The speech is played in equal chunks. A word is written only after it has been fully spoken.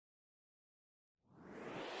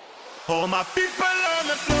All my people on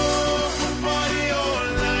the floor, party all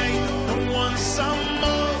night. Don't want some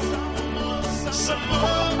more.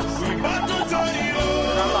 We about to turn it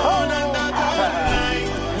on another night.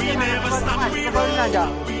 We never stop, we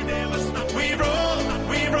roll. We never stop, we roll.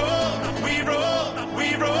 We roll, we roll,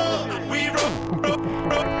 we roll, we roll.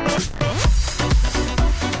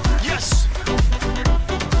 Yes,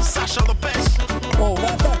 Sasha the best. Oh,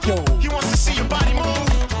 rattacchio. He wants to see your body move.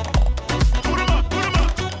 Put him up, put him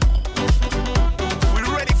up.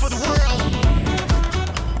 We're ready for the world.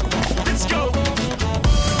 Let's go.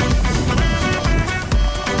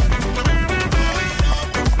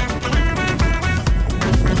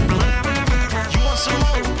 You want some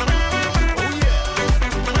more? Oh yeah.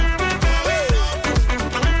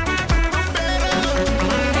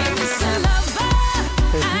 Mr. Lover,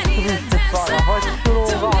 I need a dancer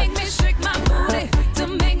to make me shake my booty, to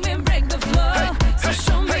make me break the floor. So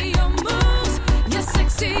show me your moves, you're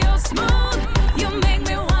sexy, you're smooth, you make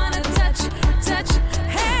me wanna touch.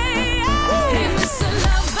 Hey, hey, Mr.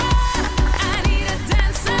 Lover, I need a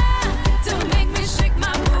dancer to make me shake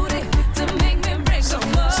my booty, to make me break the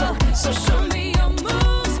floor. So show me your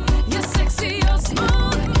moves, you're sexy, you're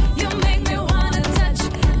smooth, you make me wanna touch.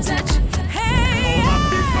 Hey, All my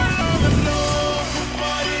people on the floor,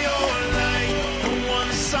 party all night. Don't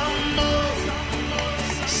want some more.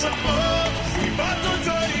 We about to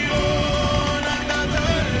turn it on another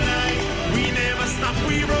night. We never stop,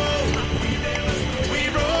 we roll. We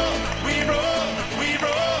roll, we roll, we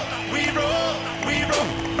roll, we roll, we roll.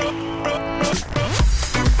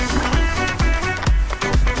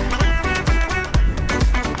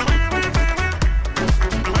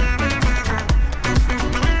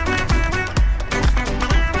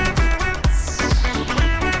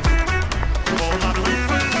 All my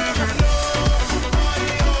people on the floor,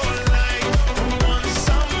 party all night. Don't want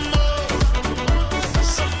some more.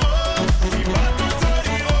 We about to turn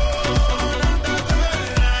it on another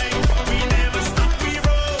night. We never stop, we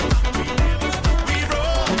roll. We never stop, we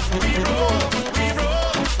roll. We roll, we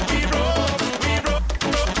roll, we roll, we roll.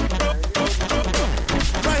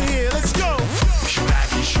 Right here, let's go. Push you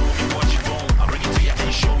back and show me what you want. I'll bring it to you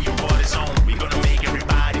and show you what it's on. We're gonna make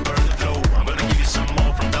everybody burn the flow. I'm gonna give you some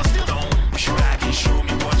more from dusk till dawn. Push you back and show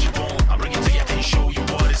me what you want. I'll bring it to you and show you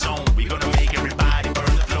what it's on. We're gonna make everybody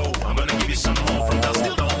burn the flow. I'm gonna give you some more from dusk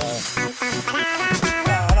till dawn.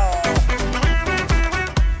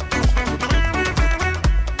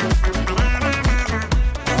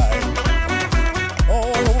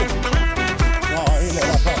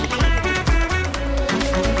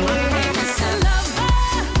 Mr. Lover,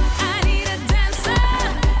 I need a dancer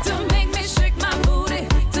to make me shake my booty,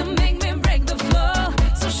 to make me break the floor.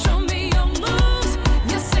 So show me your moves,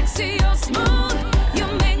 you're sexy, you're smooth, you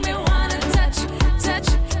make me wanna touch.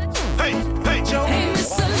 Hey, hey, Joe. Hey,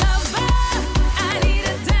 Mr. Lover, I need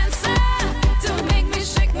a dancer to make me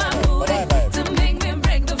shake my booty, to make me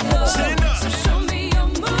break the floor. Stand up. So show me your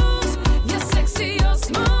moves, you're sexy, you're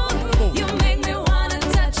smooth, you make me wanna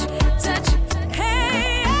touch.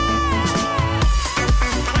 Hey,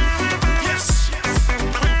 Yes.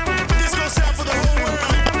 This goes out for the whole world.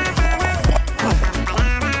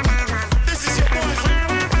 This is your boy,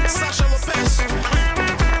 Sasha Lopez.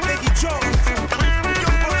 Thank you, Joe.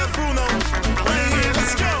 Your boy Bruno. Right here,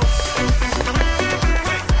 let's go.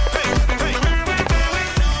 Hey, hey, hey.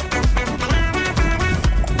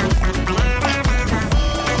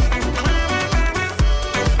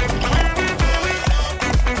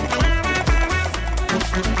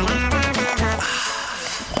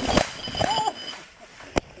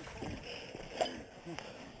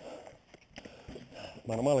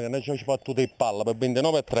 Meno male che noi ci facciamo tutte in palla per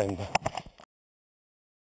 29,30.